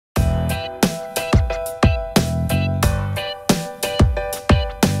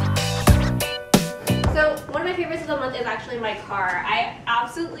the month is actually my car. I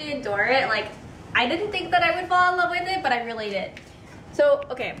absolutely adore it. Like, I didn't think that I would fall in love with it, but I really did. So,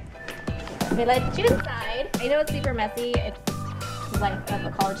 okay, we let you inside. I know it's super messy. It's like of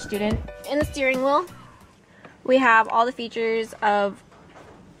a college student. In the steering wheel, we have all the features of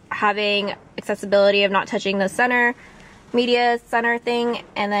having accessibility of not touching the center, media center thing,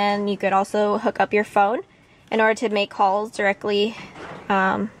 and then you could also hook up your phone in order to make calls directly,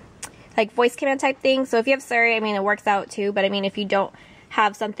 like voice command type thing. So if you have Siri, I mean, it works out too, but I mean, if you don't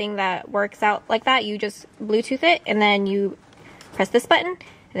have something that works out like that, you just Bluetooth it, and then you press this button,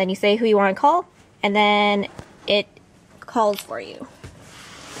 and then you say who you want to call, and then it calls for you.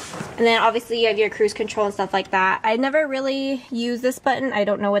 And then obviously you have your cruise control and stuff like that. I never really used this button. I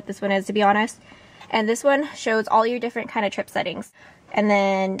don't know what this one is, to be honest. And this one shows all your different kind of trip settings and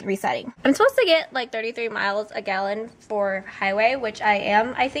then resetting. I'm supposed to get like 33 miles a gallon for highway, which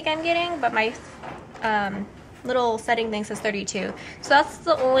I think I'm getting, but my little setting thing says 32. So that's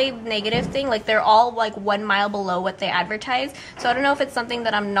the only negative thing. Like, they're all like 1 mile below what they advertise. So I don't know if it's something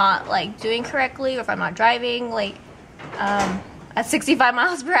that I'm not like doing correctly, or if I'm not driving like at 65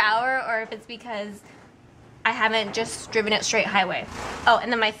 miles per hour, or if it's because I haven't just driven it straight highway. Oh, and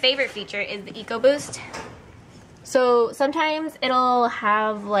then my favorite feature is the EcoBoost. So sometimes it'll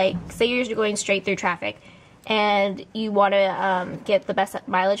have, like, say you're going straight through traffic and you want to get the best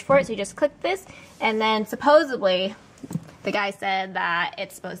mileage for it, so you just click this, and then supposedly the guy said that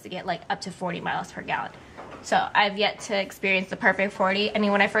it's supposed to get like up to 40 miles per gallon. So I've yet to experience the perfect 40. I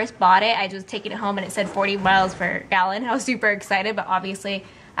mean, when I first bought it, I was taking it home and it said 40 miles per gallon. I was super excited, but obviously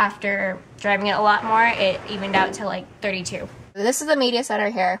after driving it a lot more, it evened out to like 32. This is the media center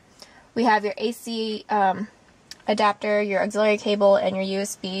here. We have your AC adapter, your auxiliary cable, and your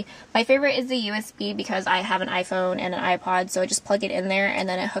USB. My favorite is the USB because I have an iPhone and an iPod, so I just plug it in there and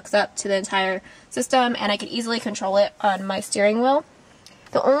then it hooks up to the entire system, and I can easily control it on my steering wheel.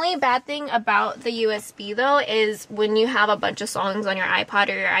 The only bad thing about the USB though is when you have a bunch of songs on your iPod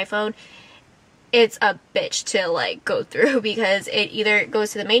or your iPhone, it's a bitch to like go through, because it either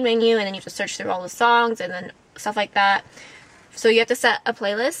goes to the main menu and then you have to search through all the songs and then stuff like that. So you have to set a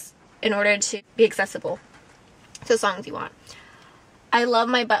playlist in order to be accessible to the songs you want. I love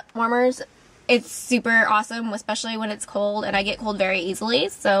my butt warmers. It's super awesome, especially when it's cold, and I get cold very easily.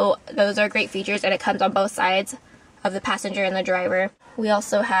 So those are great features, and it comes on both sides of the passenger and the driver. We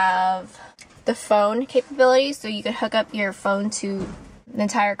also have the phone capability, so you can hook up your phone to the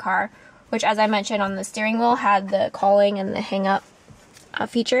entire car, which, as I mentioned on the steering wheel, had the calling and the hang up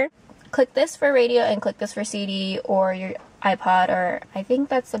feature. Click this for radio and click this for CD or your iPod, or I think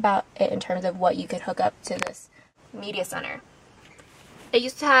that's about it in terms of what you could hook up to this media center. It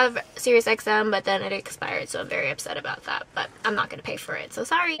used to have Sirius XM, but then it expired, so I'm very upset about that, but I'm not gonna pay for it, so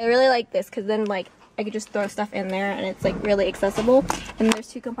sorry. I really like this because then like I could just throw stuff in there and it's like really accessible, and there's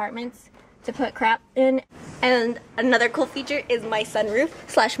 2 compartments to put crap in. And another cool feature is my sunroof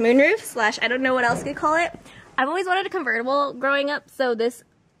slash moonroof slash I don't know what else you could call it. I've always wanted a convertible growing up, so this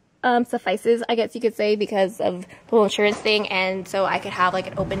suffices, I guess you could say, because of the whole insurance thing, and so I could have like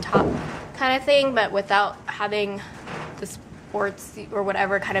an open top kind of thing, but without having the sports or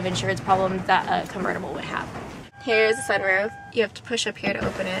whatever kind of insurance problems that a convertible would have. Here's the sunroof. You have to push up here to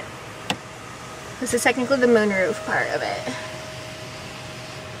open it. This is technically the moonroof part of it.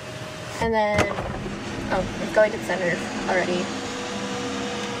 And then, oh, it's going to the sunroof already.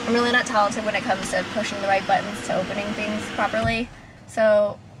 I'm really not talented when it comes to pushing the right buttons to opening things properly,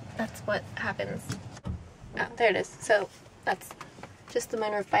 so that's what happens. Oh, there it is. So that's just the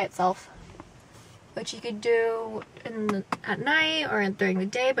moonroof by itself, which you could do at night or during the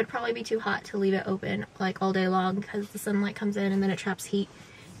day, but it'd probably be too hot to leave it open like all day long because the sunlight comes in and then it traps heat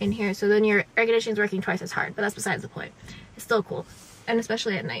in here. So then your air conditioning is working twice as hard, but that's besides the point. It's still cool, and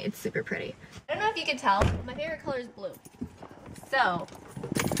especially at night, it's super pretty. I don't know if you can tell, but my favorite color is blue. So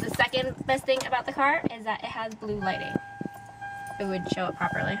the second best thing about the car is that it has blue lighting. It would show it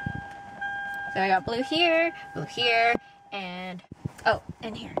properly. So I got blue here, and oh,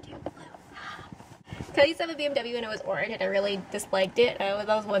 and here too, blue. I used to have a BMW and it was orange and I really disliked it. That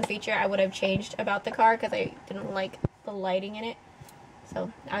was one feature I would have changed about the car because I didn't like the lighting in it.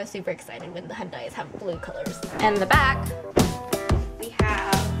 So I was super excited when the Hyundais have blue colors. And in the back, we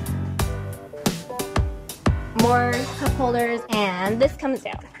have more cup holders, and this comes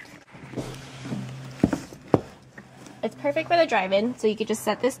down. It's perfect for the drive-in, so you could just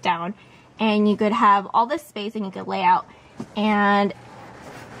set this down and you could have all this space and you could lay out. And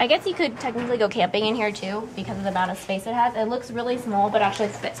I guess you could technically go camping in here too because of the amount of space it has. It looks really small, but actually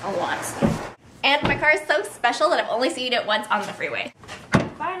fits a lot of stuff. And my car is so special that I've only seen it once on the freeway.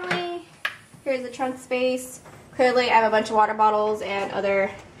 Finally, here's the trunk space. Clearly I have a bunch of water bottles and other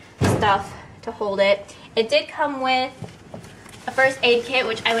stuff to hold it. It did come with a first aid kit,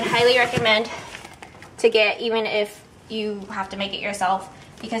 which I would highly recommend to get even if you have to make it yourself,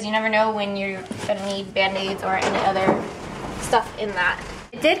 because you never know when you're gonna need band-aids or any other stuff in that.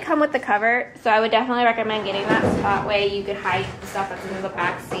 It did come with the cover, so I would definitely recommend getting that, so that way you could hide the stuff that's in the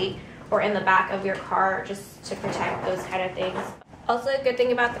back seat or in the back of your car, just to protect those kind of things. Also, a good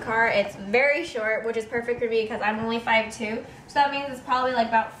thing about the car, it's very short, which is perfect for me because I'm only 5'2", so that means it's probably like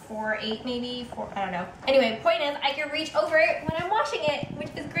about 4'8", maybe, I don't know. Anyway, point is, I can reach over it when I'm washing it, which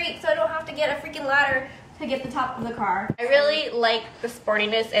is great, so I don't have to get a freaking ladder to get the top of the car. I really like the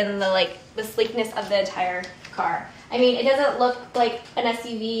sportiness and the sleekness of the entire car. I mean, it doesn't look like an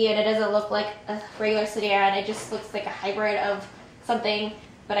SUV and it doesn't look like a regular sedan. It just looks like a hybrid of something,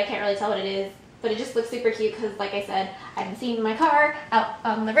 but I can't really tell what it is. But it just looks super cute because, like I said, I haven't seen my car out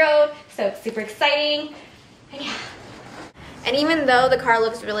on the road, so it's super exciting. And yeah. And even though the car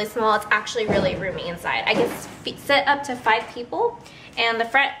looks really small, it's actually really roomy inside. I can fit up to 5 people, and the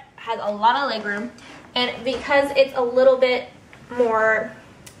front has a lot of legroom. And because it's a little bit more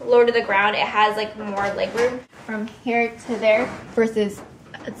low to the ground, it has like more legroom from here to there versus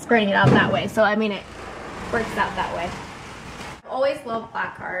spreading it out that way. So I mean, it works out that way. I've always loved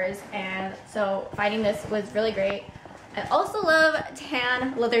black cars, and so finding this was really great. I also love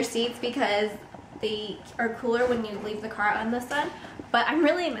tan leather seats because they are cooler when you leave the car out in the sun, but I'm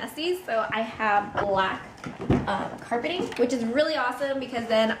really messy, so I have black carpeting, which is really awesome because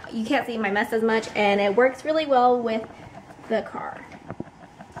then you can't see my mess as much, and it works really well with the car.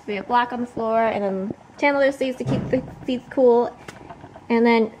 We have black on the floor and then tan leather seats to keep the seats cool, and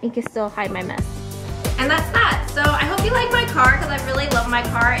then you can still hide my mess. And that's that. So I hope you like my car because I really love my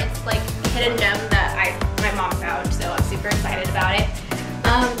car. It's like a hidden gem that my mom found, so I'm super excited about it.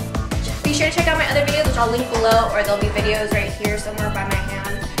 Be sure to check out my other videos, which I'll link below, or there'll be videos right here somewhere by my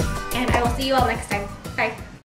hand. And I will see you all next time. Bye.